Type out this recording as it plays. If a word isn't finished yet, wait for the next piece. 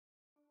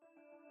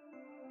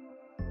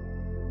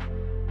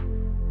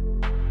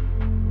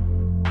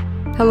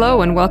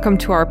Hello and welcome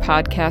to our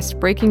podcast,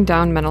 Breaking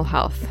Down Mental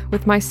Health,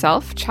 with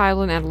myself,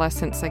 child and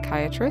adolescent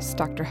psychiatrist,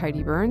 Dr.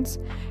 Heidi Burns,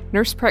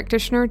 nurse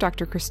practitioner,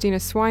 Dr. Christina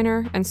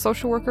Swiner, and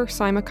social worker,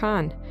 Saima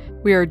Khan.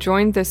 We are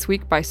joined this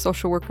week by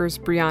social workers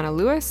Brianna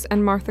Lewis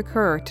and Martha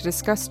Kerr to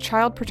discuss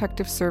child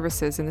protective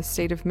services in the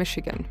state of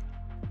Michigan.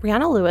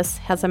 Brianna Lewis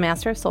has a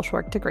Master of Social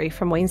Work degree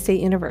from Wayne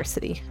State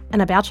University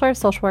and a Bachelor of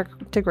Social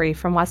Work degree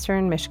from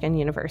Western Michigan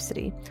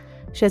University.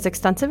 She has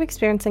extensive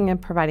experience in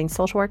providing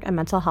social work and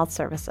mental health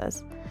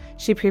services.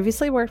 She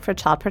previously worked for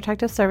Child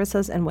Protective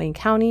Services in Wayne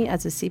County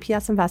as a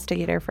CPS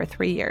investigator for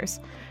 3 years.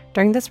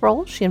 During this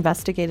role, she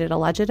investigated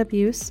alleged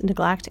abuse,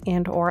 neglect,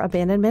 and/or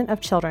abandonment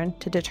of children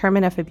to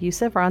determine if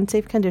abusive or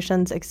unsafe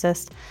conditions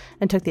exist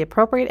and took the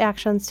appropriate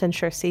actions to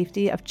ensure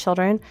safety of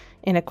children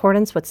in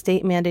accordance with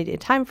state-mandated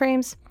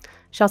timeframes.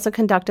 She also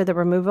conducted the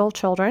removal of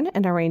children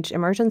and arranged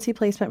emergency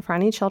placement for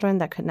any children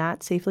that could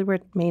not safely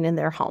remain in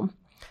their home.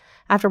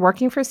 After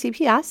working for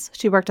CPS,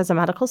 she worked as a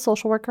medical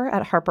social worker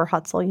at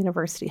Harper-Hutzell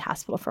University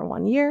Hospital for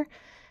 1 year.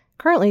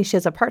 Currently, she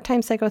is a part-time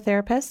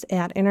psychotherapist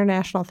at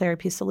International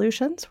Therapy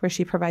Solutions, where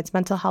she provides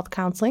mental health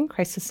counseling,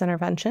 crisis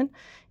intervention,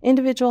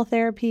 individual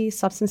therapy,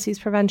 substance use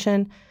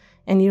prevention,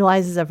 and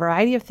utilizes a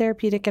variety of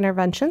therapeutic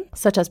interventions,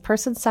 such as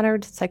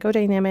person-centered,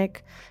 psychodynamic,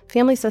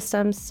 family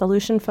systems,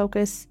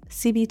 solution-focused,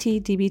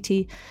 CBT,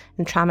 DBT,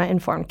 and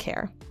trauma-informed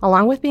care.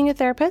 Along with being a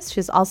therapist, she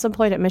is also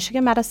employed at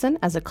Michigan Medicine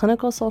as a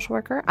clinical social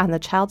worker on the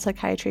Child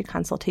Psychiatry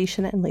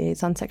Consultation and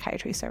Liaison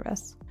Psychiatry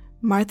Service.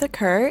 Martha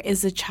Kerr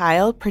is the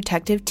Child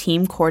Protective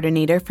Team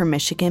Coordinator for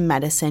Michigan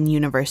Medicine,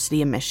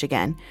 University of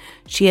Michigan.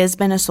 She has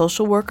been a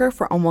social worker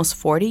for almost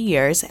 40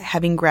 years,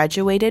 having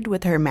graduated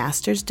with her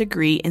master's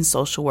degree in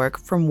social work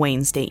from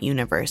Wayne State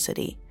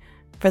University.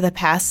 For the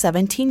past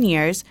 17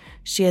 years,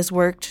 she has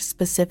worked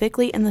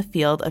specifically in the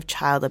field of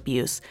child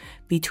abuse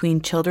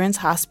between Children's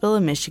Hospital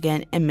of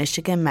Michigan and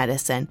Michigan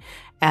Medicine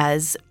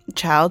as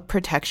Child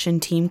Protection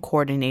Team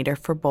Coordinator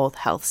for both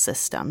health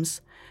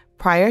systems.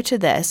 Prior to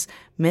this,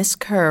 Ms.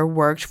 Kerr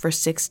worked for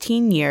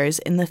 16 years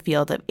in the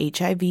field of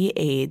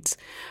HIV/AIDS,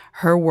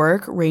 her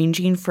work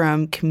ranging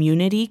from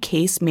community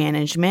case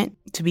management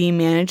to being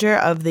manager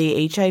of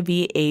the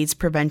HIV/AIDS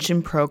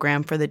prevention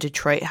program for the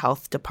Detroit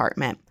Health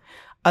Department.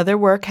 Other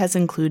work has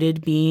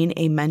included being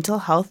a mental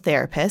health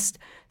therapist,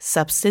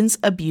 substance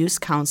abuse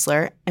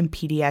counselor, and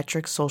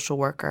pediatric social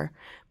worker.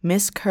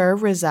 Ms. Kerr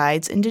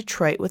resides in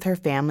Detroit with her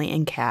family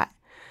and cat.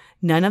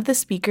 None of the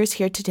speakers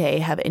here today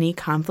have any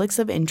conflicts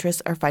of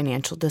interest or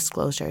financial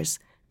disclosures.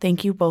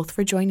 Thank you both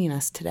for joining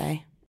us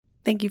today.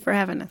 Thank you for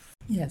having us.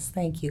 Yes,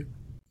 thank you.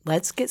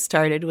 Let's get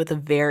started with a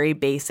very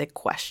basic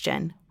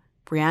question.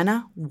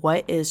 Brianna,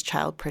 what is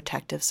Child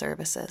Protective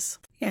Services?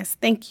 Yes,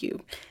 thank you.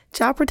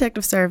 Child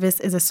Protective Service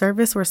is a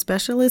service where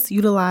specialists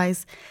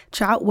utilize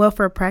child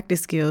welfare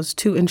practice skills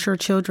to ensure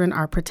children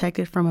are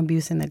protected from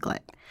abuse and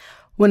neglect.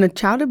 When a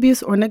child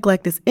abuse or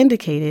neglect is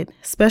indicated,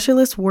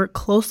 specialists work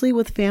closely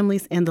with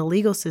families and the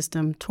legal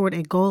system toward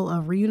a goal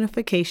of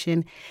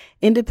reunification,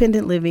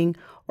 independent living,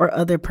 or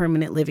other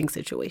permanent living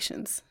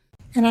situations.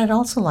 And I'd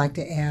also like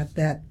to add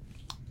that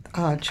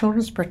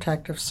Children's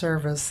Protective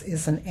Service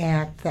is an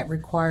act that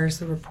requires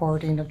the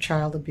reporting of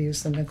child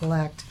abuse and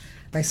neglect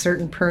by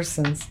certain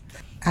persons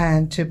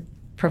and to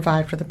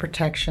provide for the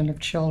protection of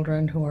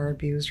children who are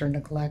abused or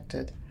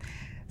neglected.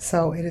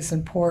 So it is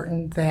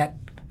important that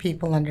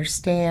people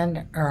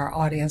understand, or our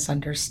audience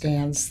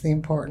understands, the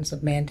importance of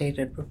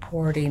mandated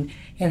reporting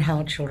and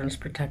how Children's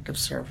Protective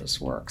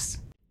Service works.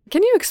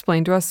 Can you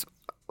explain to us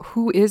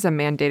who is a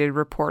mandated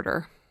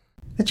reporter?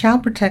 The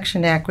Child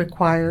Protection Act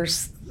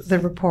requires the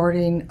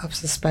reporting of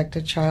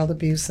suspected child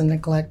abuse and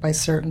neglect by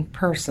certain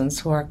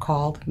persons who are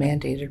called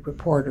mandated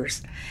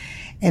reporters.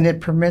 And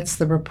it permits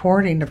the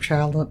reporting of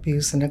child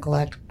abuse and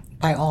neglect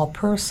by all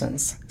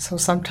persons. So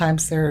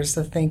sometimes there's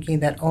the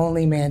thinking that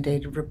only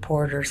mandated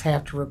reporters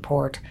have to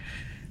report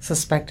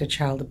suspected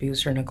child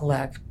abuse or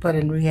neglect. But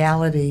in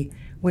reality,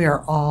 we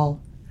are all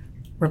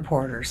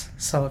reporters.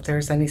 So if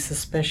there's any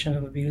suspicion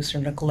of abuse or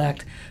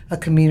neglect, a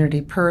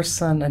community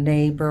person, a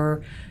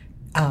neighbor,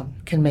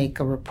 can make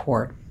a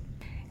report.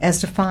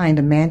 As defined,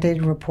 a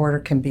mandated reporter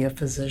can be a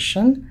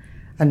physician,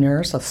 a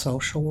nurse, a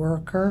social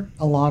worker,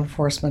 a law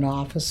enforcement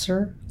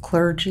officer,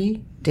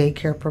 clergy,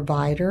 daycare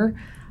provider,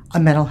 a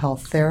mental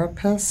health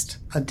therapist,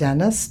 a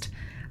dentist,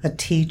 a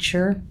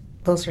teacher.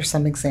 Those are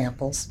some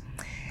examples.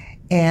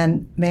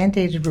 And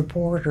mandated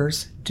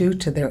reporters, due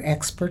to their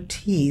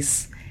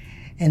expertise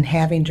and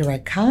having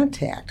direct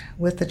contact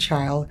with the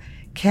child,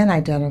 can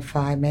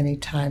identify many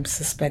times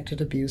suspected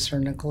abuse or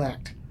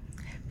neglect.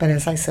 But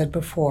as I said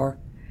before,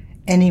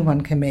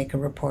 anyone can make a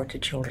report to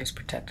Children's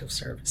Protective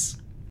Service.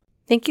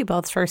 Thank you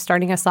both for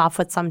starting us off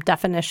with some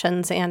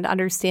definitions and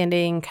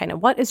understanding kind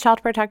of what is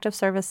Child Protective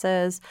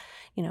Services,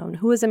 and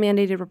who is a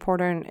mandated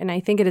reporter. And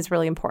I think it is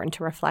really important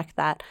to reflect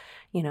that,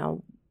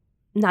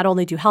 not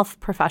only do health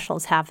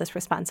professionals have this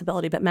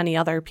responsibility, but many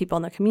other people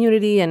in the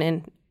community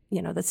and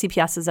the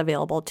CPS is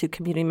available to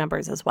community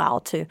members as well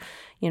to,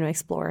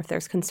 explore if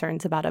there's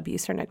concerns about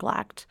abuse or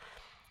neglect.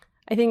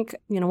 I think,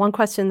 one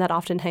question that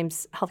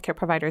oftentimes healthcare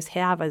providers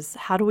have is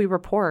how do we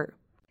report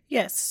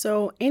Yes,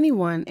 so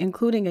anyone,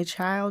 including a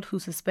child who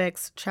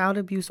suspects child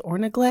abuse or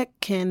neglect,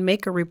 can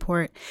make a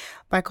report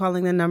by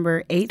calling the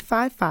number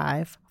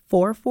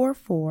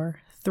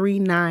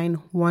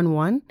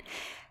 855-444-3911.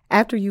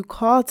 After you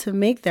call to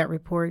make that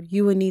report,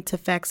 you will need to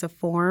fax a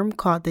form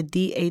called the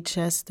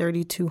DHS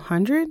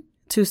 3200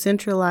 to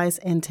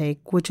centralized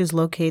intake, which is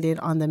located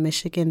on the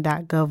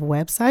michigan.gov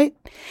website.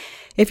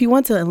 If you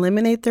want to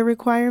eliminate the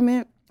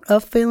requirement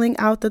of filling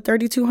out the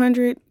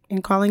 3200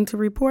 and calling to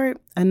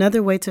report,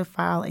 another way to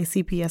file a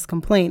CPS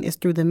complaint is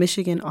through the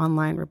Michigan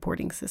Online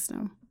Reporting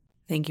System.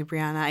 Thank you,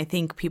 Brianna. I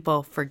think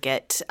people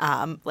forget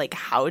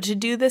how to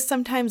do this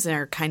sometimes and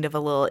are kind of a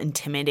little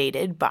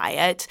intimidated by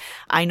it.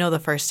 I know the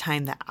first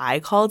time that I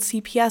called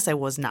CPS, I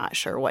was not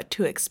sure what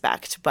to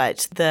expect,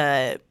 but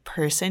the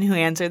person who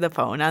answered the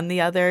phone on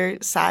the other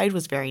side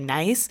was very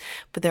nice,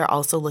 but they're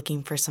also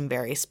looking for some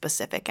very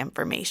specific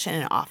information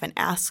and often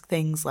ask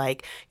things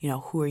like,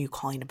 who are you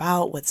calling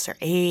about? What's their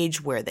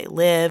age? Where they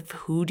live?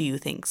 Who do you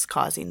think's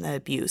causing the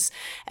abuse?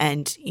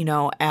 And,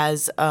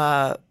 as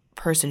a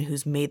person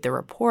who's made the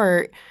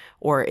report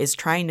or is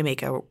trying to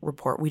make a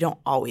report, we don't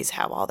always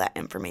have all that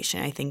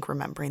information. I think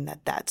remembering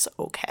that that's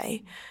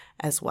okay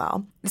as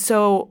well.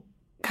 So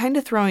kind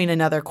of throwing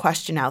another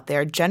question out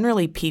there,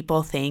 generally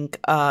people think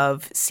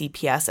of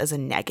CPS as a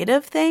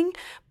negative thing,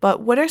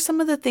 but what are some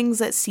of the things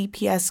that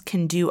CPS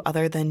can do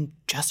other than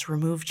just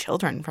remove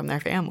children from their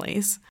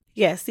families?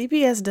 Yes,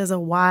 CPS does a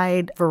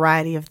wide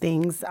variety of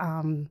things,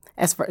 and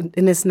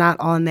it's not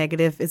all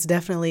negative. It's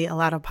definitely a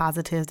lot of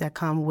positives that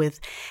come with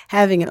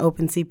having an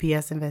open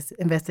CPS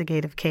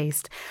investigative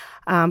case.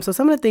 So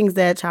some of the things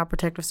that Child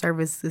Protective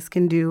Services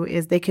can do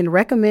is they can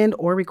recommend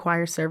or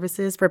require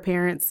services for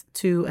parents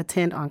to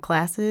attend on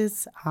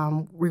classes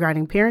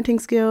regarding parenting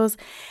skills,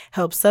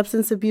 help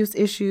substance abuse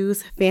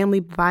issues,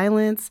 family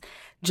violence,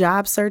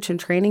 job search and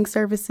training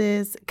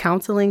services,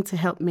 counseling to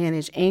help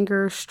manage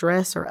anger,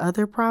 stress, or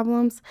other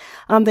problems.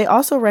 They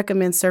also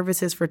recommend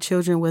services for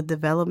children with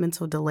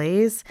developmental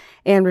delays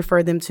and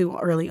refer them to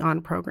early on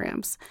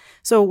programs.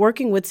 So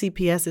working with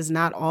CPS is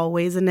not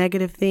always a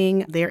negative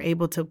thing. They're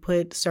able to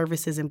put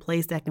services in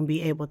place that can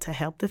be able to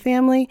help the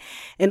family.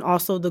 And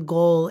also the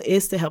goal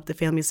is to help the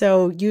family.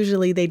 So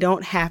usually they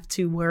don't have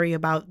to worry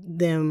about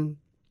them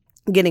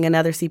getting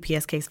another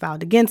CPS case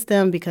filed against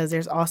them, because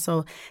there's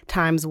also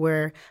times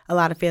where a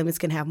lot of families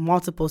can have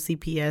multiple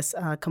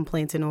CPS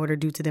complaints in order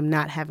due to them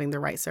not having the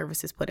right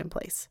services put in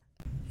place.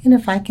 And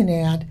if I can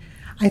add,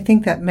 I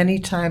think that many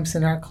times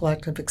in our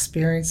collective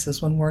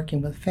experiences when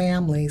working with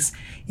families,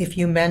 if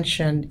you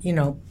mention,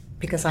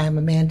 because I am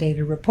a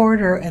mandated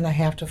reporter and I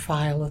have to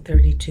file a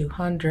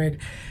 3200,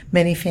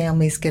 many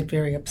families get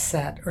very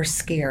upset or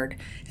scared,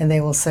 and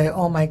they will say,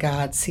 oh my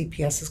God,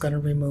 CPS is going to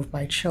remove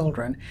my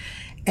children.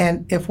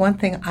 And if one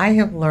thing I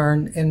have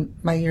learned in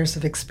my years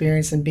of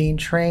experience in being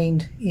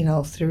trained,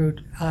 through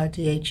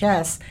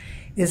DHS,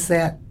 is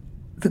that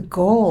the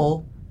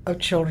goal of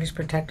Children's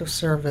Protective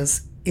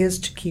Service is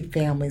to keep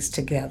families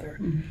together.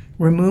 Mm-hmm.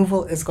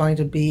 Removal is going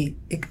to be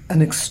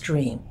an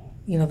extreme.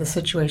 The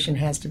situation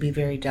has to be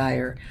very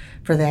dire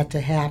for that to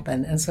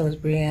happen. And so as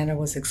Brianna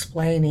was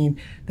explaining,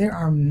 there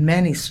are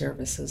many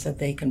services that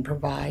they can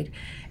provide.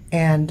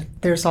 And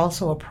there's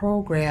also a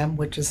program,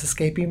 which is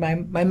escaping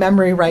my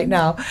memory right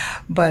now,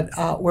 but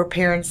where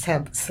parents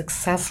have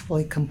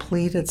successfully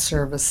completed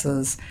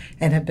services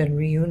and have been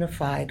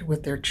reunified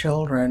with their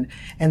children.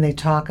 And they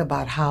talk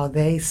about how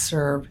they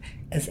serve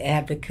as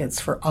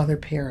advocates for other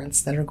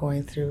parents that are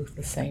going through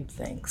the same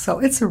thing. So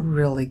it's a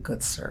really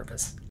good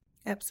service.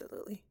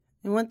 Absolutely.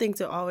 And one thing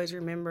to always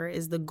remember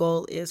is the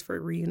goal is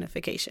for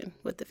reunification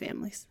with the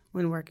families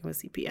when working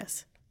with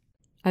CPS.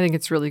 I think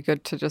it's really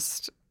good to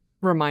just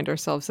remind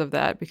ourselves of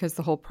that, because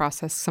the whole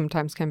process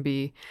sometimes can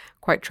be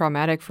quite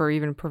traumatic for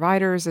even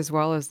providers as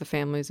well as the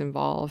families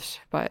involved.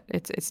 But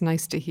it's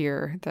nice to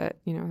hear that,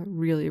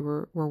 really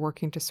we're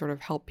working to sort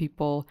of help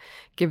people,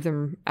 give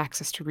them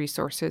access to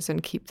resources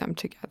and keep them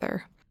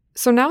together.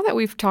 So now that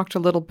we've talked a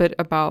little bit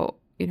about,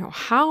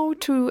 how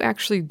to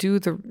actually do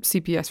the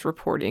CPS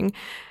reporting,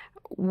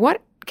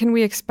 what can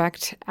we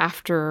expect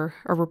after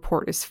a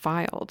report is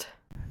filed?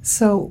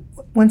 So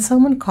when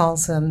someone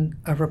calls in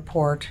a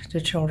report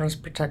to Children's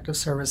Protective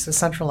Service, the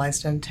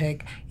centralized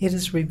intake, it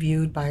is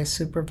reviewed by a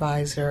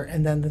supervisor,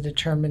 and then the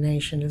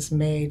determination is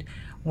made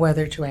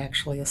whether to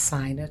actually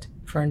assign it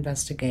for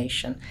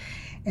investigation.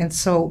 And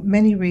so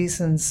many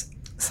reasons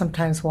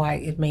sometimes why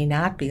it may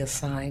not be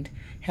assigned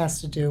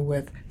has to do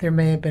with there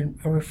may have been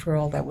a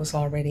referral that was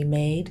already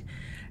made.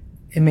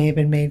 It may have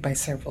been made by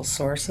several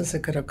sources.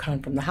 It could have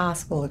come from the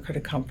hospital. It could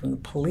have come from the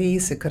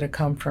police. It could have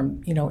come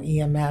from,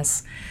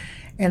 EMS.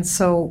 And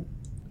so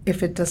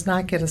if it does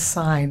not get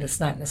assigned, it's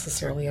not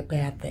necessarily a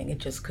bad thing. It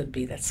just could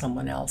be that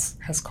someone else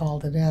has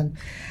called it in.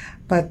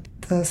 But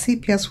the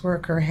CPS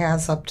worker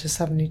has up to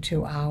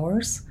 72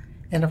 hours.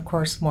 And of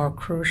course, more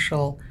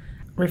crucial,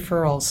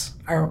 referrals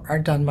are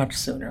done much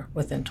sooner,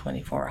 within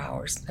 24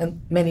 hours.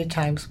 And many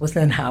times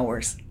within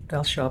hours,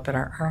 they'll show up at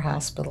our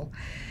hospital.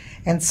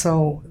 And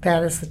so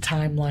that is the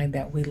timeline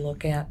that we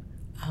look at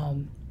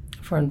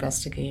for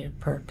investigative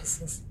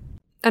purposes.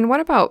 And what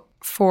about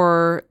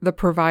for the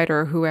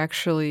provider who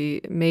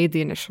actually made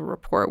the initial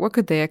report? What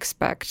could they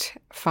expect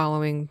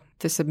following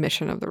the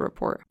submission of the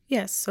report?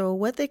 Yes, so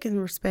what they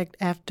can expect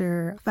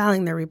after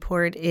filing their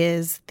report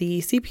is the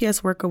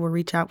CPS worker will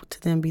reach out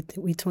to them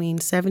between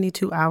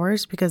 72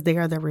 hours because they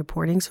are the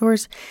reporting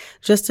source,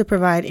 just to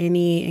provide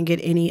and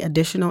get any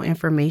additional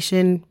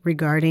information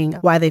regarding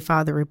why they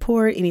filed the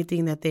report,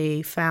 anything that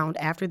they found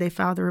after they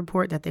filed the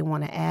report that they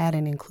want to add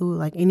and include,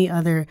 like any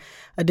other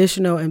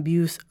additional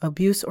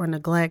abuse or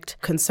neglect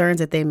concerns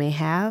that they may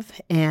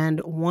have. And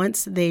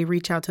once they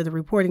reach out to the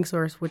reporting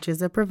source, which is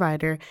a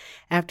provider,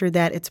 after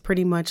that, it's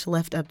pretty much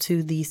left up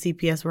to the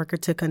CPS worker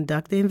to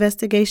conduct the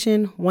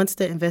investigation. Once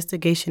the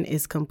investigation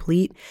is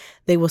complete,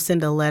 they will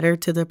send a letter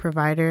to the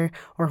provider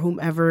or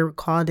whomever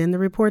called in the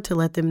report to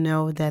let them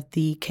know that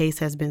the case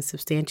has been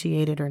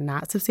substantiated or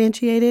not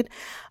substantiated,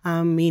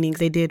 meaning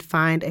they did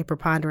find a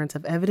preponderance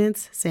of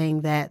evidence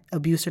saying that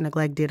abuse or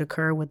neglect did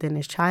occur within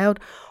this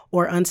child,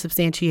 or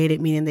unsubstantiated,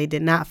 meaning they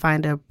did not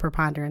find a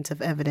preponderance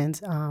of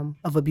evidence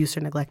of abuse or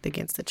neglect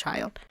against the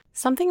child.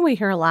 Something we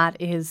hear a lot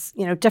is,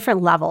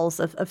 different levels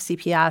of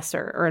CPS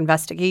or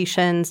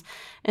investigations.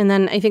 And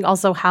then I think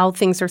also how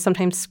things are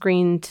sometimes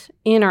screened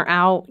in or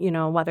out,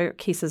 whether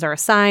cases are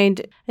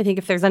assigned. I think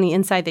if there's any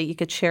insight that you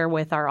could share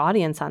with our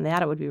audience on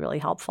that, it would be really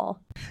helpful.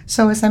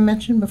 So as I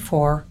mentioned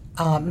before,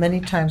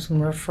 many times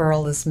when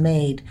referral is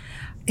made,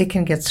 it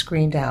can get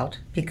screened out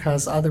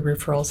because other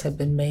referrals have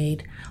been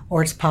made,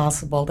 or it's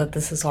possible that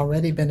this has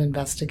already been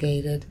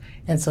investigated,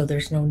 and so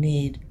there's no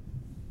need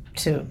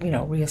to,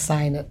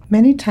 reassign it.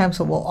 Many times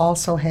what will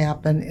also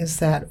happen is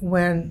that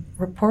when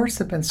reports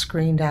have been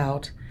screened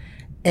out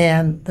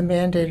and the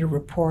mandated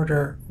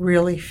reporter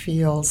really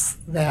feels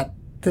that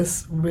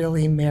this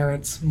really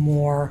merits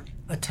more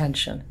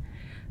attention,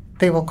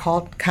 they will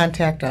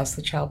contact us,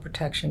 the Child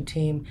Protection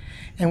Team,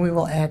 and we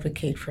will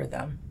advocate for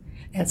them.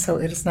 And so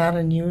it is not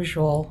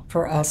unusual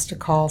for us to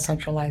call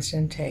centralized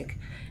intake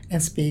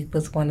and speak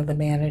with one of the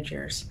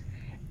managers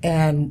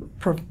and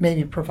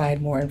maybe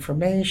provide more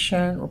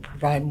information or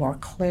provide more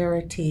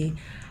clarity.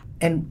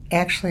 And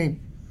actually,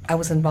 I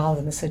was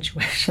involved in a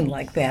situation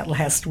like that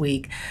last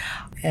week.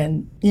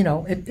 And,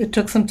 it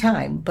took some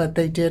time, but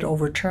they did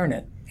overturn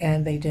it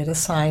and they did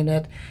assign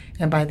it.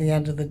 And by the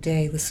end of the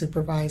day, the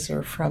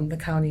supervisor from the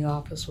county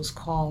office was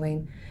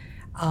calling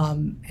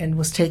and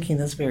was taking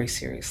this very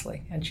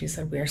seriously. And she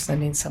said, we are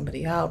sending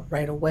somebody out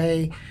right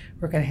away.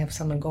 We're going to have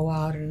someone go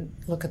out and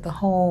look at the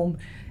home.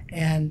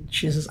 And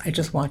she says, I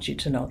just want you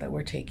to know that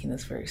we're taking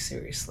this very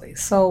seriously.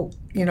 So,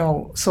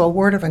 so a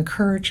word of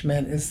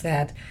encouragement is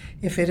that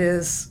if it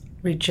is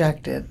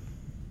rejected,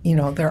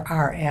 there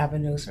are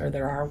avenues or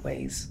there are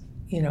ways,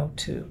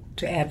 to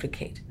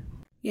advocate.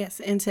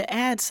 Yes, and to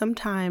add,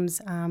 sometimes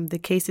the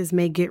cases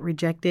may get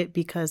rejected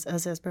because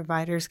us as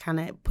providers kind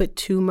of put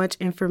too much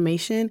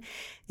information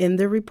in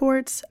the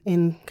reports.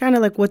 And kind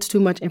of like what's too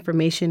much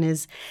information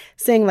is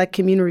saying like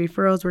community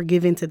referrals were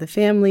given to the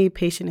family,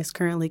 patient is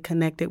currently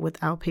connected with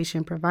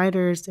outpatient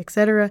providers,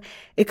 etc.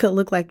 It could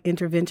look like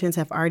interventions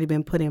have already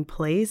been put in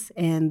place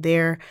and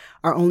there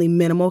are only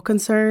minimal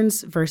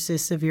concerns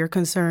versus severe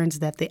concerns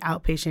that the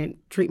outpatient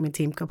treatment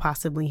team could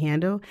possibly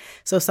handle.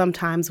 So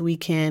sometimes we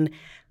can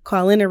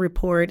call in a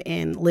report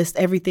and list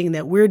everything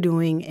that we're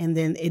doing, and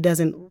then it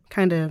doesn't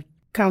kind of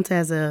count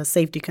as a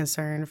safety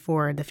concern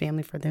for the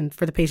family, for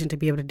the patient to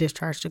be able to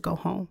discharge to go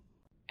home.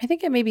 I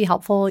think it may be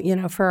helpful,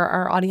 for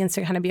our audience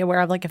to kind of be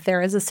aware of, like, if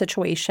there is a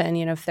situation,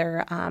 if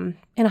they're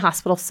in a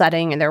hospital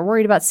setting and they're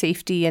worried about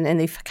safety and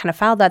they've kind of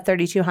filed that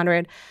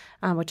 3200,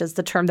 which is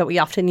the term that we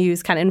often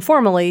use kind of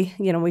informally,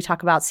 when we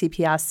talk about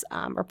CPS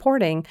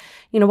reporting,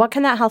 what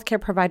can that healthcare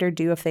provider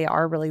do if they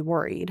are really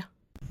worried?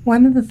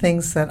 One of the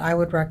things that I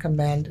would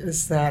recommend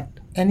is that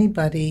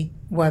anybody,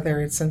 whether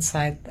it's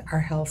inside our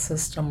health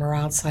system or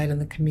outside in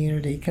the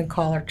community, can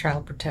call our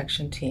Child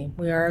Protection Team.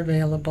 We are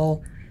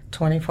available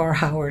 24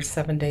 hours,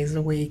 7 days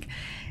a week,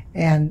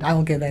 and I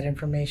will give that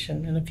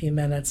information in a few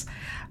minutes.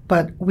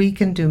 But we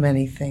can do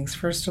many things.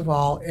 First of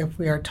all, if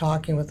we are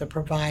talking with a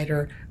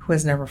provider who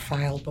has never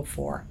filed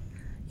before,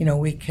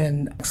 we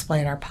can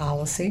explain our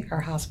policy,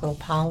 our hospital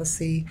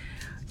policy.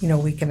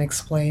 We can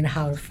explain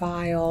how to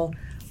file,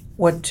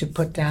 what to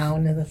put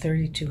down in the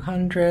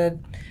 3200,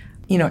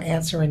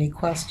 answer any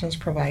questions,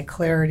 provide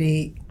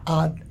clarity.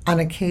 On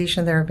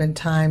occasion, there have been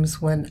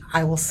times when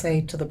I will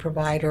say to the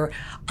provider,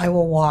 I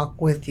will walk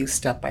with you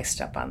step by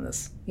step on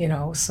this,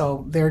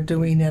 so they're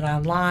doing it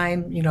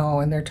online,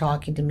 and they're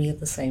talking to me at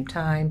the same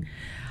time.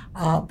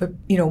 But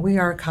we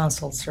are a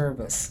consult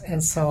service,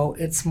 and so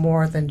it's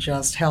more than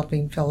just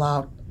helping fill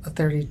out a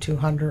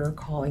 3200 or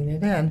calling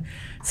it in.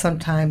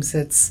 Sometimes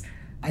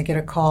I get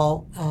a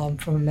call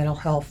from a mental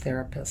health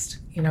therapist,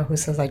 who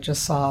says, I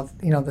just saw,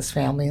 this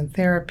family in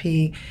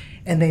therapy,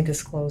 and they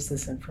disclose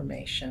this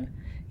information.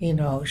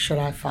 Should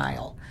I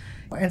file?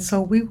 And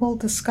so we will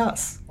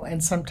discuss.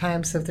 And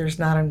sometimes if there's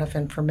not enough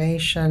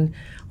information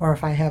or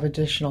if I have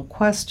additional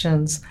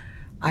questions,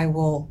 I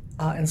will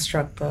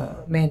instruct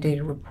the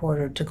mandated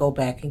reporter to go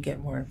back and get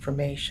more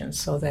information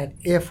so that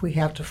if we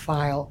have to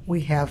file,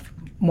 we have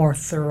more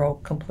thorough,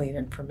 complete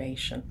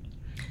information.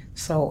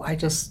 So I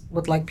just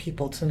would like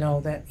people to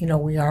know that,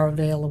 we are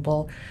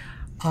available.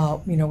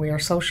 We are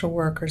social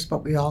workers,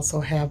 but we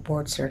also have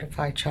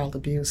board-certified child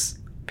abuse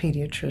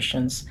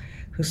pediatricians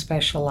who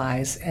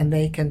specialize, and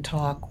they can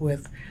talk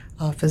with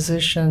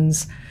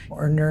physicians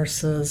or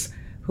nurses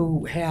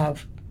who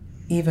have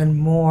even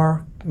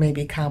more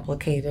maybe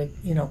complicated,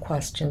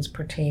 questions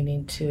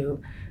pertaining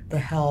to the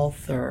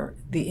health or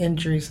the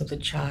injuries of the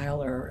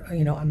child or,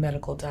 a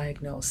medical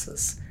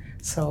diagnosis.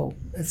 So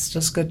it's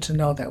just good to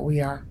know that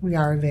we are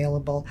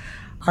available.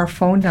 Our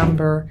phone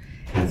number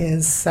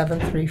is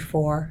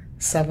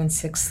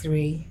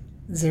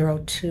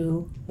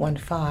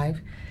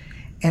 734-763-0215.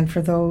 And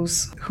for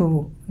those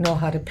who know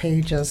how to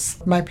page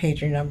us, my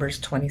pager number is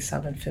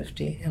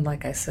 2750. And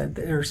like I said,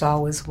 there's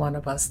always one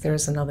of us.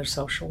 There's another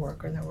social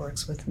worker that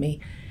works with me,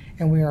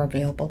 and we are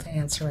available to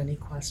answer any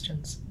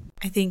questions.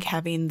 I think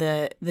having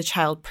the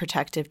child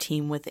protective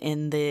team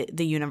within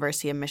the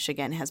University of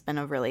Michigan has been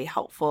a really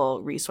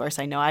helpful resource.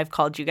 I know I've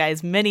called you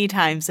guys many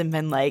times and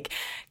been like,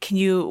 can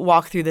you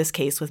walk through this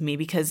case with me?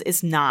 Because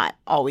it's not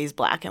always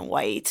black and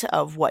white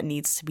of what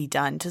needs to be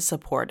done to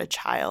support a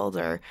child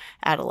or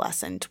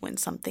adolescent when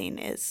something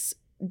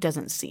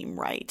doesn't seem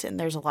right. And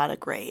there's a lot of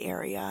gray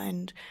area.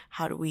 And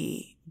how do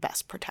we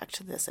best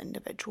protect this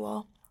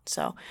individual?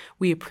 So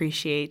we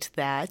appreciate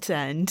that,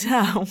 and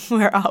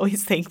we're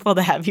always thankful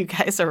to have you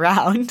guys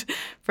around,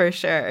 for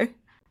sure.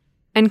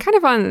 And kind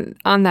of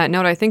on that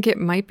note, I think it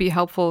might be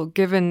helpful,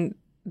 given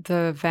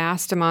the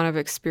vast amount of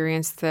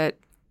experience that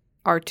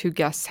our two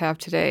guests have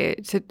today,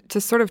 to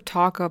sort of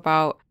talk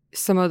about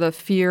some of the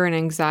fear and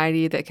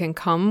anxiety that can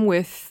come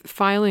with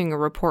filing a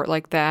report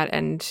like that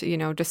and,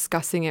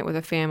 discussing it with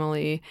a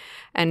family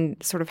and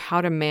sort of how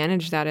to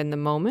manage that in the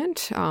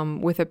moment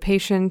with a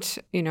patient,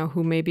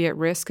 who may be at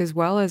risk, as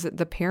well as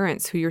the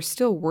parents who you're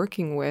still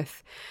working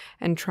with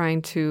and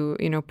trying to,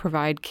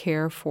 provide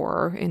care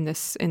for in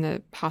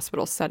the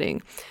hospital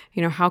setting.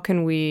 How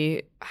can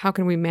we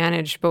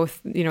manage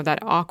both, that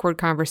awkward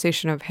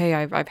conversation of, hey,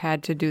 I've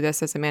had to do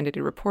this as a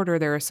mandated reporter.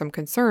 There are some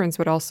concerns,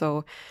 but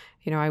also,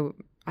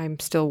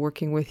 I'm still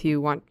working with you,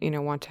 want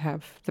to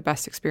have the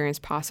best experience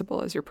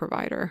possible as your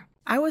provider.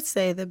 I would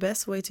say the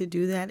best way to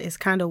do that is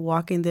kind of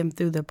walking them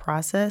through the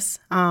process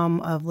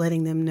of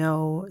letting them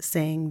know,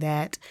 saying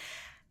that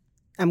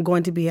I'm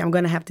going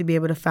to have to be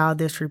able to file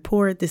this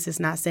report. This is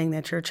not saying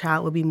that your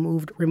child will be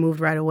removed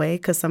right away,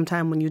 because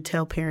sometimes when you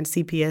tell parents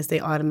CPS, they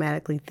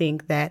automatically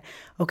think that,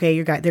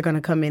 okay, they're going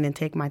to come in and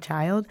take my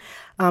child.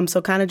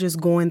 So kind of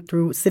just going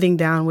through, sitting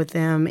down with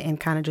them and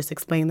kind of just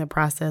explain the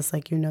process.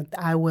 Like,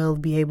 I'll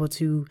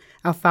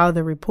file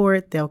the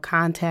report, they'll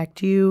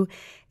contact you,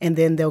 and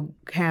then they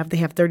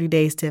have 30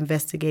 days to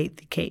investigate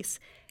the case.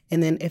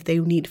 And then if they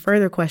need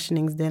further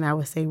questionings, then I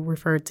would say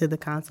refer to the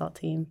consult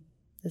team,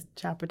 the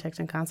child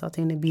protection consult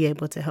team, to be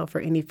able to help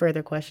for any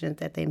further questions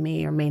that they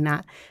may or may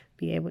not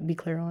be able to be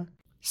clear on.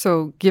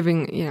 So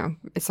giving,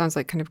 it sounds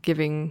like kind of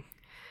giving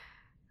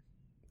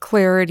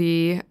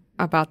clarity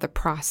about the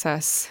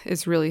process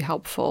is really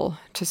helpful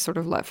to sort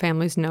of let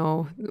families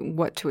know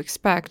what to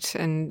expect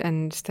and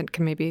that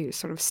can maybe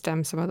sort of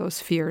stem some of those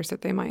fears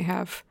that they might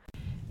have.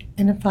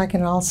 And if I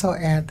can also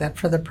add that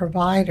for the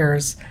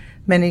providers,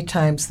 many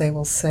times they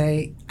will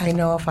say, I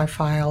know if I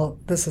file,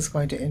 this is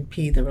going to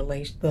impede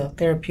the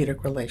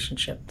therapeutic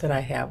relationship that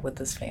I have with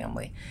this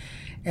family.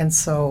 And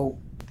so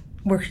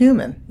we're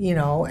human,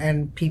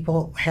 and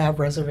people have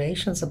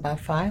reservations about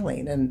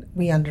filing, and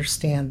we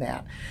understand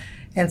that.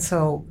 And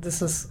so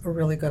this is a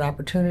really good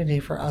opportunity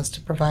for us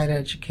to provide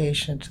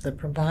education to the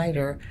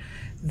provider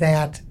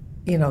that,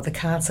 the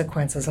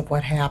consequences of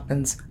what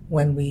happens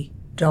when we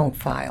don't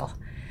file.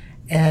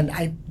 And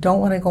I don't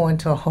want to go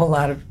into a whole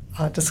lot of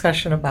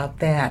discussion about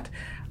that,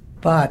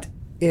 but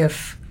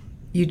if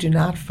you do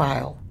not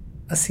file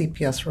a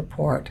CPS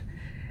report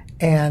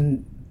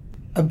and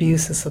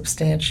abuse is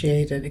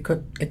substantiated, it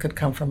could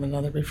come from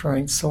another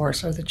referring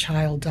source, or the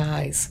child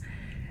dies,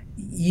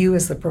 you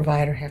as the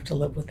provider have to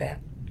live with that.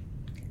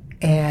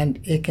 And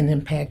it can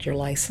impact your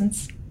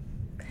license.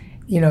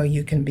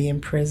 You can be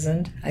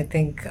imprisoned. I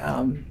think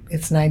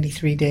it's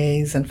 93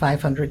 days and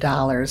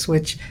 $500,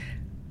 which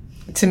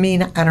to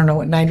me, I don't know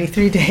what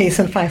 93 days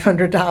and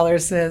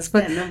 $500 is.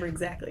 But that number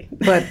exactly.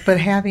 but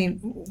having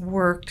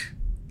worked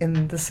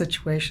in the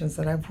situations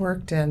that I've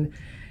worked in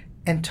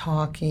and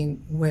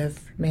talking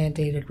with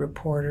mandated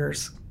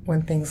reporters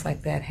when things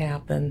like that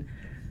happen,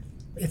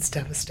 it's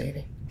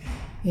devastating.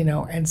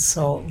 And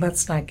so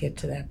let's not get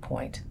to that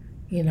point.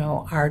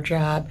 Our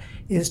job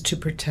is to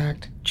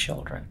protect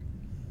children,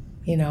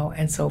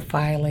 and so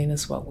filing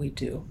is what we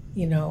do,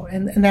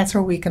 and that's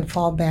where we can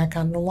fall back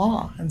on the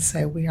law and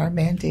say we are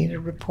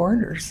mandated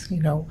reporters,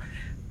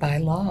 by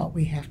law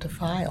we have to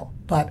file,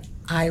 but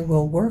I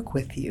will work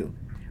with you.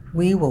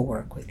 We will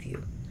work with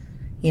you,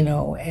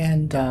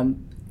 and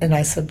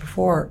I said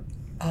before,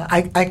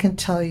 I can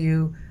tell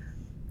you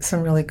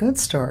some really good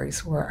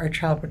stories where our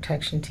child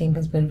protection team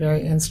has been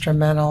very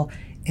instrumental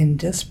in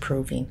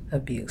disproving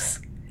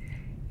abuse.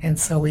 And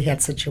so we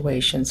had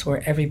situations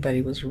where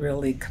everybody was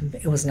really,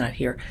 it was not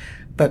here,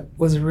 but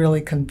was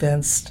really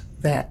convinced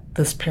that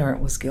this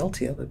parent was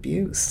guilty of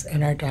abuse,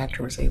 and our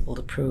doctor was able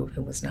to prove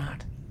it was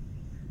not.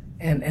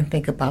 And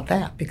think about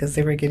that, because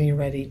they were getting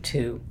ready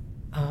to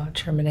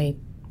terminate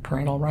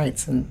parental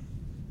rights, and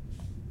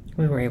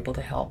we were able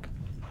to help.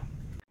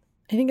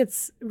 I think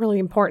it's really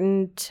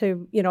important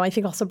to, I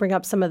think also bring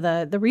up some of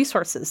the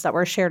resources that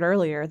were shared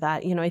earlier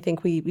that, I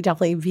think we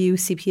definitely view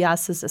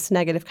CPS as this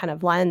negative kind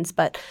of lens,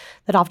 but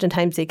that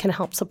oftentimes they can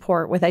help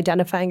support with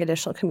identifying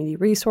additional community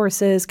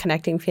resources,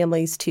 connecting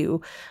families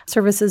to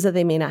services that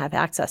they may not have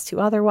access to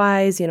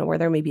otherwise, where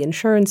there may be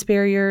insurance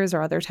barriers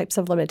or other types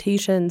of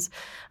limitations.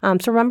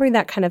 So remembering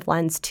that kind of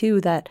lens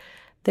too, that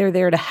they're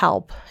there to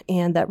help,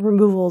 and that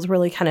removal is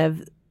really kind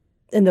of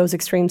in those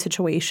extreme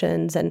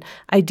situations and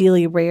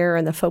ideally rare,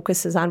 and the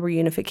focus is on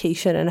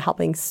reunification and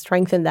helping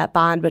strengthen that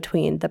bond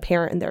between the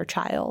parent and their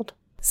child.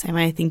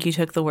 Simon, I think you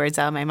took the words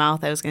out of my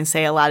mouth. I was going to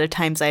say, a lot of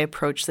times I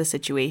approach the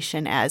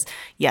situation as,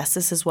 yes,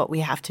 this is what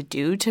we have to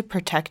do to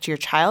protect your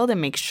child and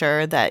make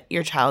sure that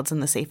your child's in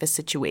the safest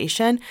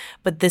situation,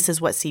 but this is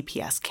what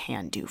CPS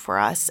can do for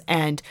us.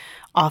 And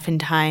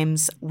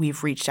oftentimes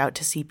we've reached out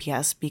to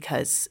CPS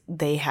because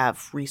they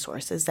have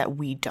resources that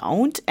we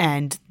don't,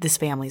 and this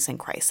family's in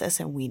crisis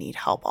and we need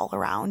help all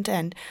around.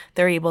 And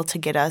they're able to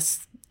get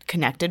us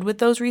connected with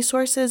those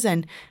resources,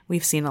 and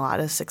we've seen a lot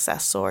of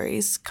success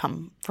stories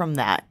come from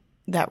that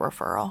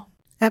referral.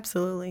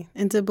 Absolutely.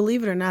 And to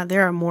believe it or not,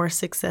 there are more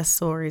success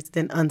stories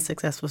than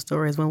unsuccessful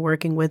stories when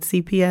working with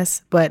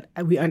CPS, but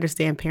we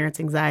understand parents'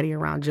 anxiety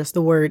around just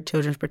the word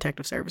Children's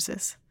Protective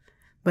Services.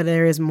 But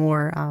there is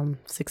more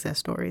success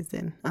stories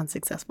than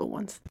unsuccessful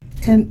ones.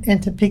 And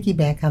to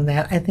piggyback on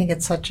that, I think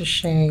it's such a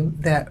shame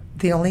that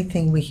the only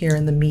thing we hear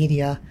in the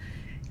media,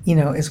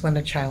 is when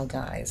a child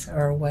dies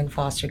or when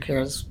foster care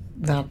has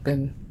not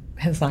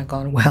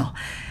gone well.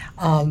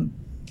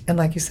 And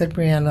like you said,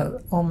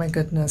 Brianna, oh my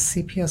goodness,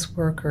 CPS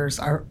workers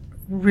are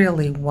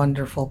really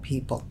wonderful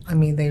people. I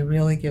mean, they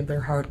really give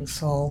their heart and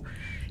soul,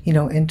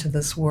 into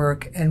this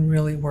work and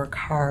really work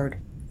hard,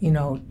 to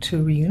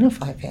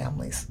reunify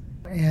families.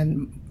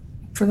 And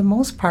for the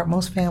most part,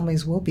 most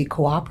families will be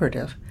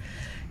cooperative,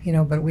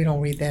 but we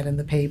don't read that in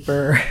the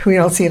paper. We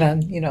don't see it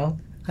on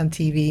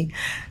TV.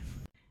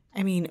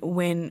 I mean,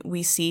 when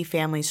we see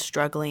families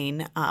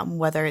struggling,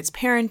 whether it's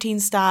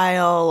parenting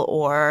style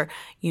or,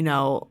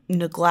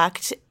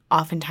 neglect,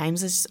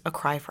 oftentimes is a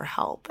cry for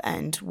help,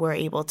 and we're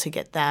able to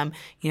get them,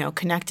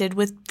 connected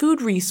with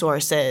food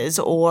resources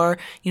or,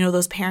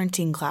 those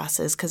parenting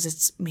classes, because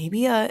it's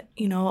maybe a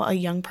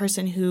young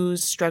person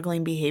who's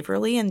struggling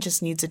behaviorally and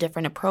just needs a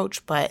different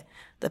approach, but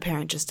the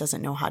parent just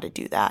doesn't know how to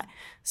do that.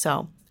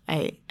 So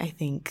I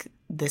think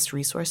this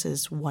resource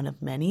is one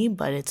of many,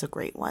 but it's a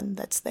great one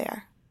that's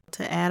there.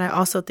 To add, I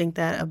also think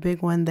that a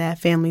big one that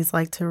families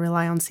like to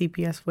rely on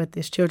CPS with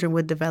is children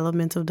with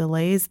developmental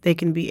delays. They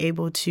can be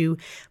able to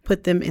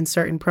put them in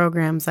certain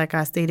programs, like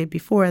I stated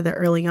before, the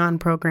early on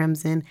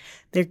programs, and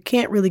they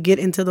can't really get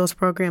into those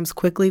programs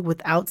quickly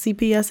without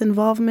CPS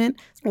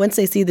involvement. Once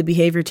they see the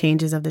behavior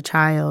changes of the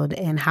child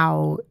and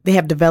how they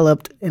have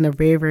developed in a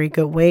very, very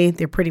good way,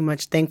 they're pretty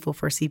much thankful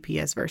for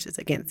CPS versus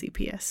against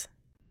CPS.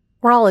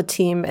 We're all a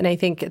team, and I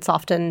think it's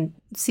often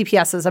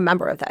CPS is a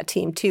member of that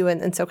team too,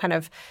 and so kind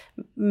of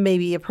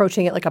maybe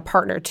approaching it like a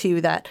partner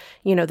too, that,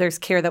 there's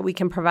care that we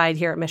can provide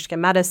here at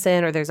Michigan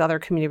Medicine, or there's other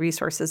community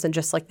resources, and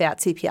just like that,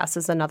 CPS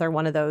is another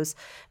one of those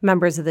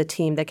members of the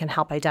team that can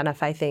help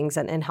identify things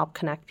and help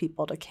connect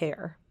people to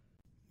care.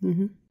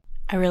 Mm-hmm.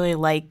 I really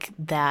like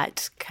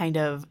that kind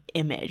of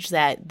image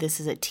that this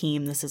is a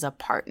team, this is a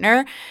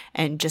partner.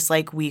 And just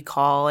like we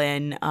call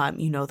in,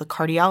 the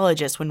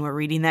cardiologist when we're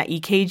reading that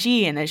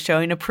EKG and it's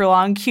showing a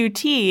prolonged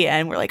QT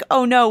and we're like,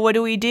 oh no, what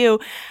do?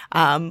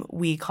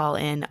 We call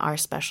in our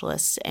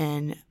specialists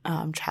in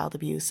child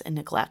abuse and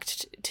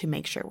neglect to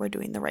make sure we're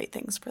doing the right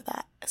things for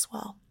that as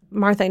well.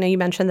 Martha, I know you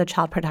mentioned the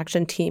child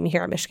protection team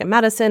here at Michigan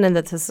Medicine and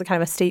that this is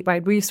kind of a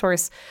statewide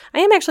resource. I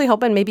am actually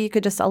hoping maybe you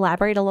could just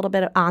elaborate a little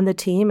bit on the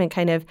team and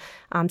kind of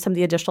some of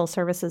the additional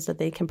services that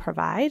they can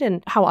provide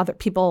and how other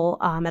people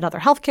at other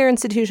healthcare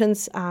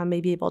institutions may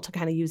be able to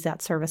kind of use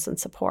that service and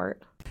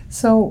support.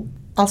 So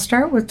I'll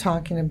start with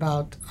talking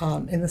about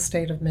in the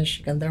state of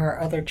Michigan, there are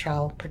other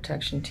child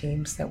protection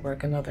teams that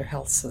work in other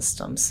health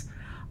systems.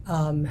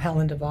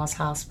 Helen DeVos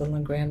Hospital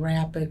in Grand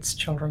Rapids,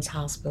 Children's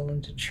Hospital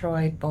in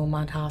Detroit,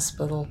 Beaumont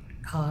Hospital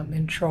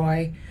in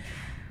Troy,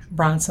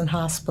 Bronson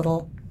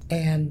Hospital,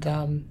 and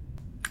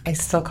I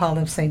still call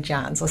them St.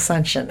 John's,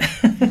 Ascension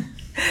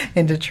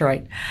in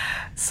Detroit.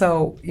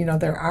 So,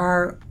 there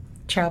are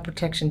child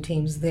protection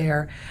teams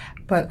there,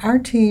 but our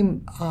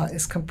team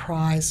is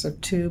comprised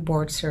of 2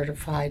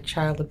 board-certified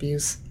child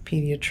abuse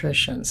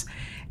pediatricians.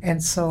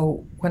 And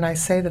so when I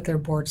say that they're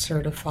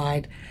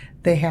board-certified,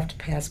 they have to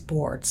pass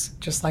boards,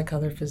 just like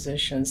other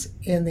physicians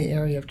in the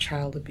area of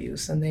child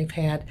abuse. And they've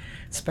had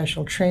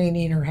special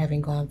training or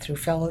having gone through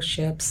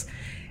fellowships.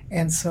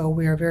 And so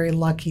we are very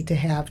lucky to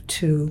have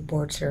 2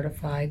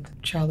 board-certified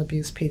child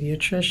abuse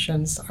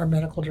pediatricians, our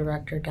medical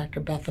director,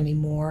 Dr. Bethany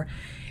Moore,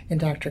 and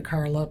Dr.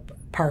 Carla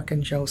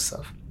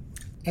Parkin-Joseph.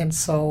 And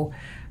so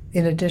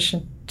in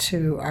addition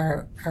to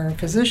our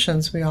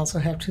physicians, we also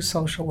have 2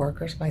 social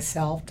workers,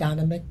 myself,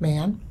 Donna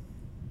McMahon,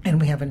 and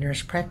we have a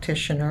nurse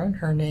practitioner, and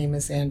her name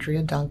is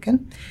Andrea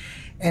Duncan,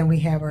 and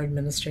we have our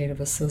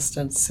administrative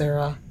assistant,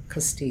 Sarah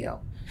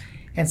Castillo.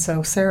 And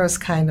so Sarah's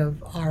kind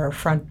of our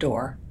front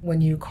door.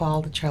 When you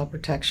call the child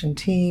protection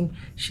team,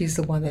 she's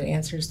the one that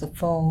answers the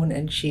phone,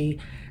 and she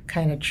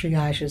kind of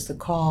triages the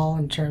call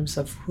in terms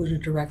of who to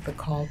direct the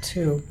call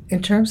to.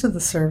 In terms of the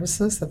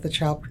services that the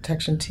child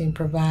protection team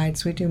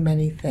provides, we do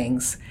many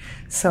things.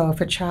 So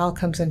if a child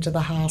comes into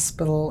the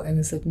hospital and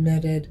is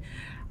admitted,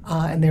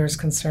 and there is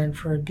concern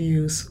for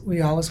abuse,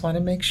 we always want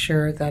to make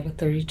sure that a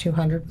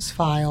 3200 was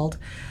filed,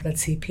 that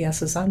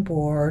CPS is on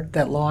board,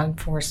 that law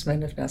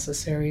enforcement, if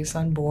necessary, is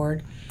on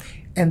board.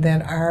 And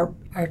then our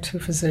 2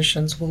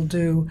 physicians will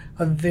do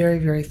a very,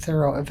 very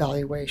thorough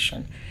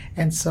evaluation.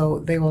 And so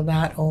they will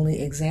not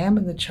only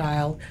examine the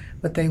child,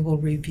 but they will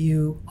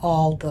review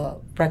all the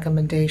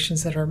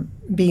recommendations that are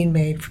being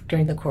made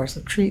during the course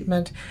of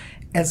treatment,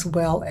 as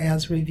well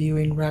as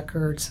reviewing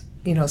records.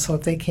 So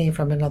if they came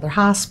from another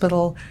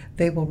hospital,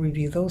 they will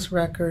review those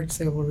records.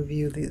 They will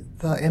review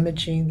the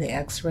imaging, the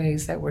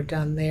x-rays that were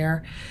done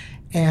there.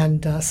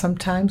 And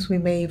sometimes we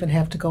may even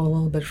have to go a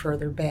little bit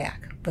further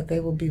back, but they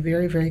will be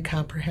very, very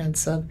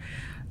comprehensive.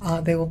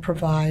 They will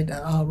provide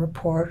a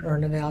report or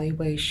an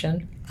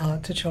evaluation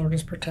to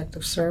Children's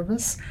Protective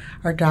Service.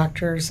 Our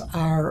doctors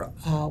are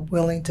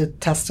willing to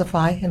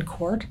testify in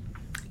court.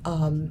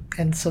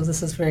 And so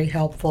this is very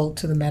helpful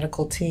to the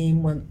medical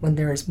team when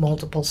there is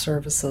multiple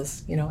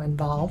services,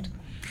 involved.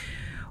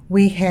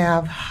 We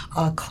have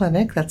a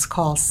clinic that's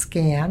called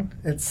SCAN.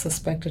 It's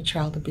Suspected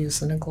Child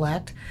Abuse and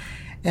Neglect.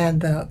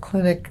 And the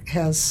clinic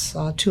has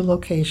 2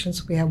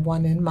 locations. We have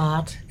one in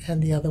Mott,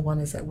 and the other one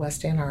is at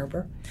West Ann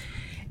Arbor.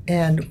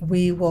 And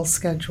we will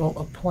schedule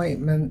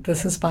appointment.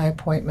 This is by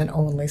appointment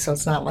only, so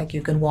it's not like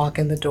you can walk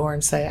in the door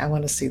and say, I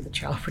want to see the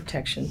child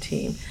protection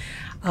team.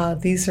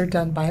 These are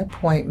done by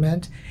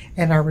appointment,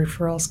 and our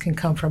referrals can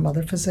come from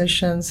other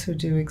physicians who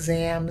do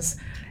exams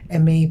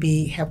and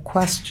maybe have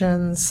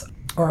questions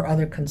or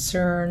other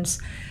concerns.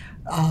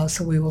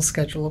 So we will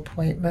schedule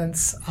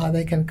appointments.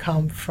 They can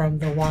come from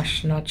the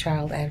Washtenaw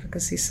Child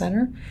Advocacy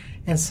Center.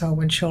 And so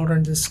when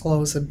children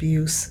disclose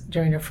abuse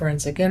during a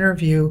forensic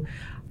interview,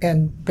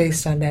 and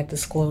based on that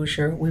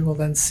disclosure, we will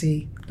then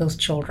see those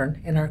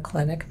children in our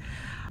clinic.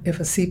 If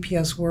a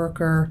CPS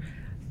worker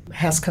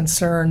has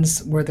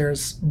concerns where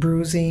there's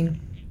bruising,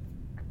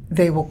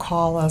 they will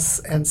call us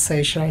and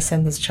say, should I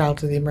send this child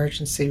to the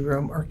emergency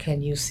room, or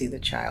can you see the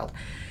child?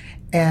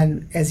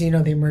 And as you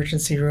know, the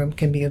emergency room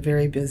can be a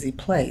very busy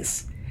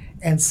place.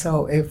 And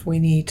so if we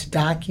need to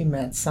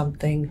document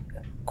something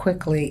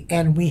quickly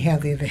and we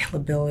have the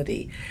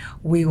availability,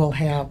 we will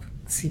have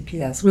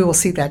CPS. We will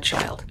see that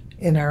child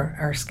in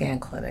our SCAN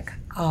clinic.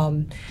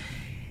 The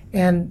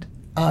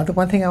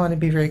one thing I want to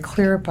be very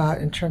clear about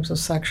in terms of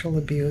sexual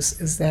abuse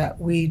is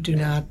that we do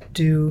not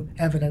do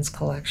evidence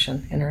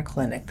collection in our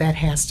clinic. That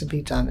has to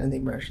be done in the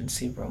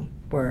emergency room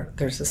where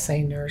there's a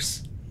SANE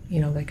nurse,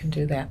 that can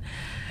do that.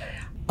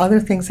 Other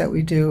things that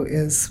we do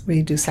is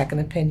we do second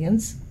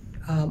opinions.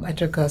 I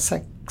took a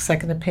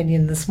second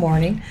opinion this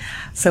morning,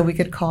 so we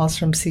get calls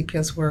from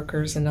CPS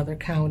workers in other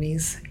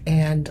counties,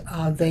 and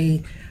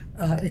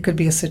it could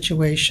be a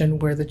situation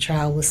where the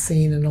child was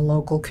seen in a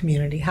local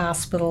community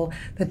hospital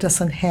that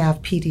doesn't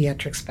have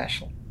pediatric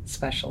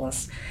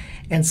specialists.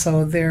 And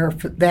so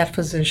that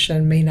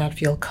physician may not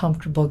feel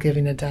comfortable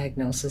giving a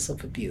diagnosis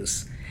of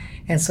abuse.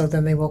 And so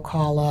then they will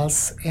call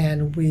us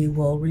and we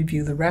will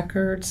review the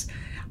records.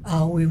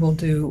 We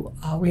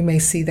may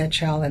see that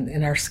child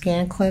in our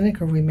SCAN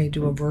clinic, or we may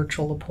do a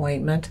virtual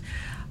appointment.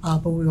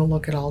 But we will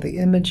look at all the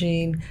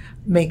imaging,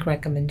 make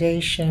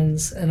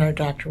recommendations, and our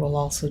doctor will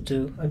also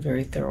do a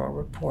very thorough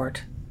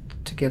report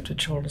to give to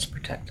Children's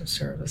Protective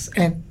Service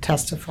and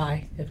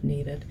testify if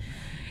needed.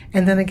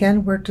 And then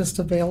again, we're just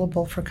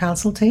available for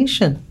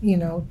consultation.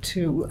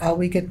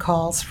 We get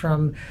calls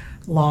from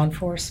law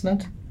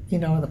enforcement,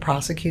 the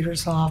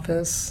prosecutor's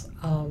office,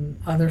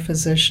 other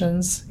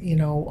physicians.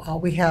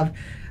 We have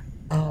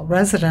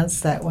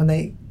residents that when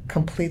they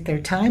complete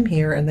their time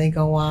here and they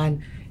go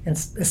on and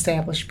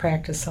establish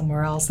practice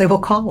somewhere else, they will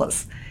call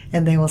us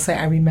and they will say,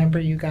 I remember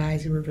you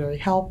guys, you were very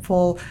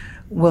helpful.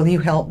 Will you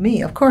help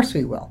me? Of course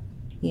we will,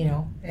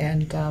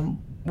 and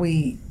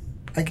we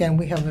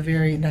have a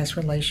very nice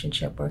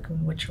relationship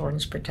working with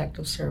Children's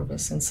Protective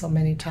Service, and so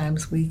many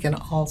times we can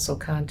also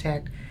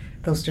contact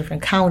those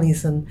different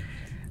counties and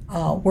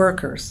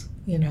workers,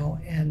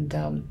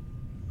 and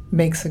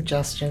make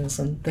suggestions,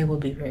 and they will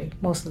be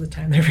most of the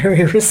time they're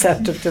very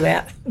receptive to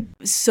that.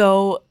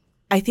 So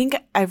I think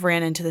I've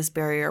ran into this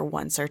barrier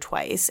once or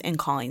twice in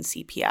calling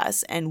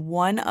CPS, and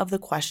one of the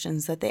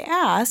questions that they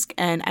ask,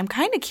 and I'm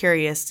kind of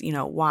curious,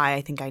 why,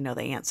 I think I know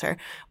the answer,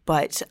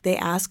 but they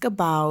ask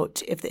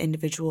about if the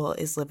individual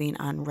is living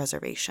on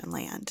reservation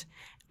land.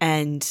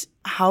 And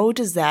how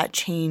does that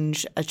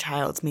change a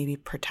child's maybe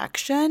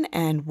protection,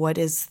 and what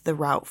is the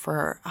route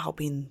for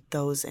helping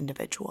those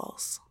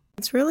individuals?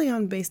 It's really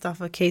based off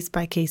a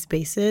case-by-case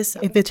basis.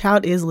 If a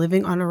child is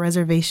living on a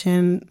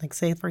reservation, like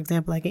say, for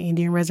example, like an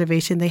Indian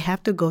reservation, they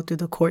have to go through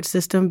the court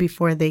system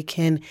before they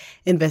can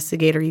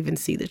investigate or even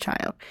see the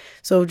child.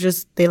 So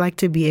they like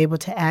to be able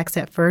to ask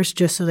at first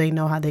just so they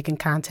know how they can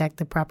contact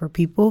the proper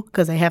people,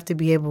 because they have to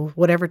be able,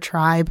 whatever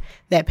tribe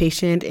that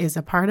patient is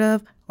a part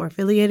of or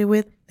affiliated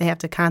with, they have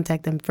to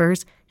contact them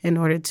first in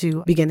order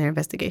to begin their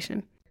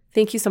investigation.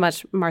 Thank you so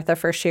much, Martha,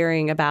 for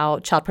sharing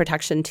about Child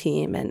Protection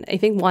Team. And I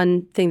think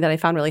one thing that I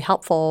found really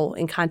helpful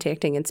in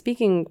contacting and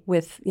speaking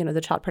with,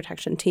 the Child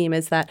Protection Team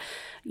is that,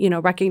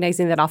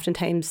 recognizing that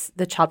oftentimes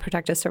the Child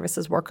Protective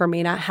Services worker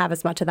may not have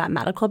as much of that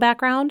medical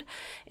background.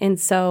 And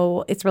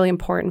so it's really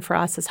important for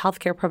us as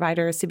healthcare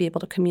providers to be able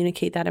to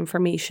communicate that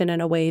information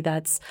in a way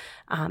that's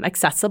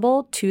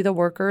accessible to the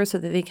workers so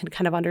that they can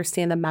kind of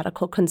understand the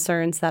medical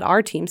concerns that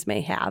our teams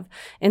may have.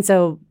 And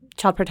so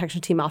Child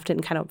Protection Team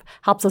often kind of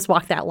helps us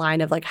walk that line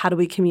of like, how do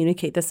we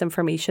communicate this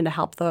information to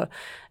help the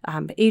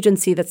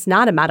agency that's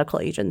not a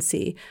medical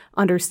agency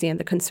understand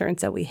the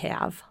concerns that we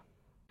have.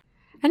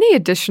 Any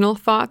additional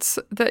thoughts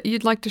that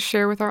you'd like to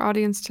share with our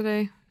audience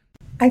today?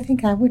 I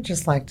think I would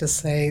just like to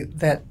say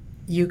that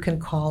you can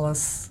call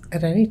us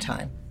at any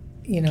time,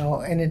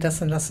 and it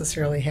doesn't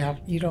necessarily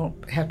you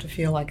don't have to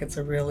feel like it's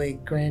a really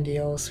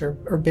grandiose or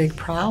big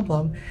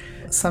problem.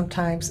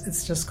 Sometimes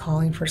it's just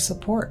calling for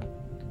support.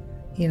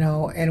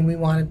 And we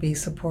want to be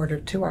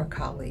supportive to our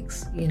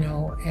colleagues,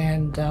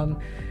 and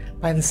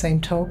by the same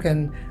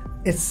token,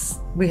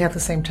 we have the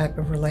same type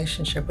of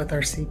relationship with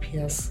our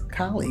CPS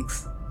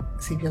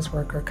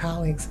worker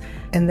colleagues,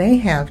 and they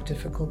have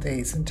difficult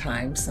days and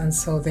times, and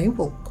so they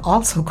will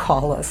also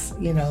call us,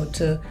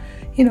 to,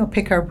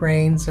 pick our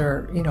brains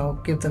or,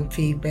 give them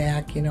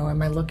feedback,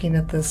 am I looking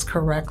at this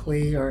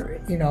correctly, or,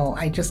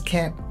 I just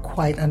can't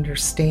quite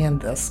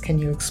understand this. Can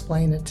you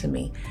explain it to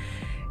me?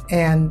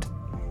 And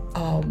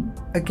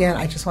again,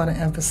 I just want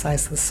to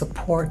emphasize the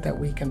support that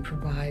we can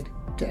provide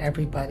to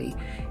everybody.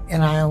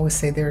 And I always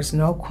say there's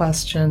no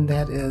question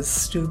that is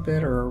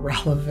stupid or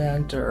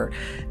irrelevant, or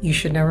you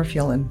should never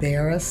feel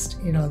embarrassed.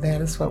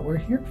 That is what we're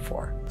here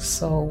for.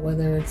 So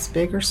whether it's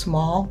big or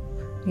small,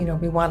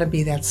 we want to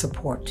be that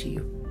support to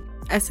you.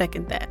 I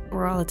second that.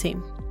 We're all a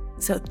team.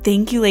 So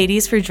thank you,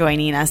 ladies, for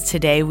joining us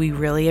today. We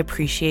really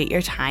appreciate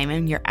your time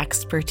and your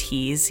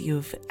expertise.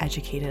 You've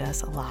educated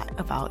us a lot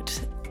about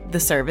the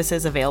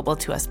services available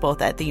to us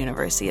both at the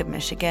University of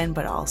Michigan,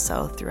 but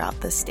also throughout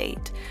the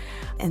state.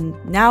 And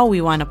now we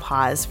want to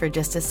pause for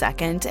just a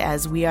second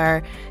as we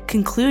are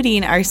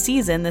concluding our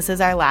season. This is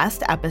our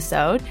last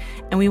episode,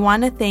 and we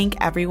want to thank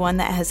everyone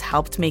that has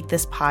helped make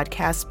this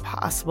podcast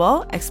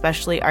possible,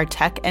 especially our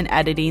tech and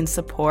editing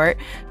support,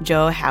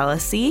 Joe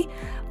Hallisey,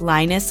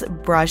 Linus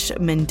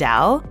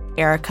Brush-Mendel,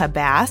 Erica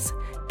Bass,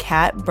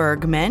 Kat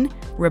Bergman,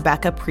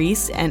 Rebecca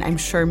Priest, and I'm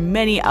sure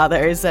many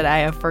others that I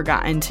have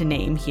forgotten to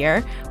name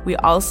here. We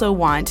also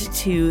want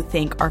to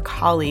thank our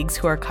colleagues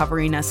who are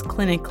covering us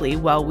clinically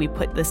while we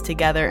put this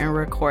together and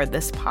record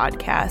this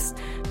podcast.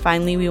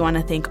 Finally, we want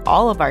to thank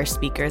all of our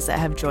speakers that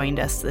have joined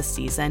us this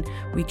season.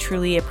 We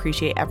truly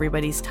appreciate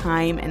everybody's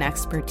time and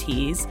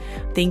expertise.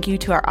 Thank you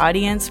to our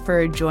audience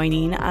for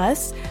joining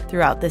us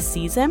throughout this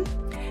season.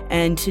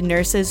 And to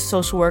nurses,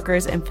 social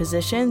workers, and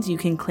physicians, you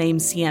can claim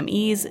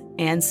CMEs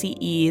and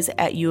CEs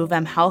at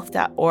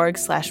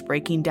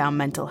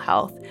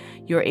uofmhealth.org/breakingdownmentalhealth.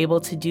 You're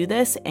able to do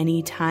this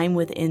anytime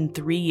within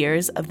 3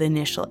 years of the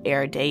initial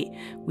air date.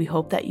 We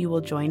hope that you will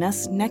join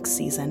us next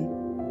season.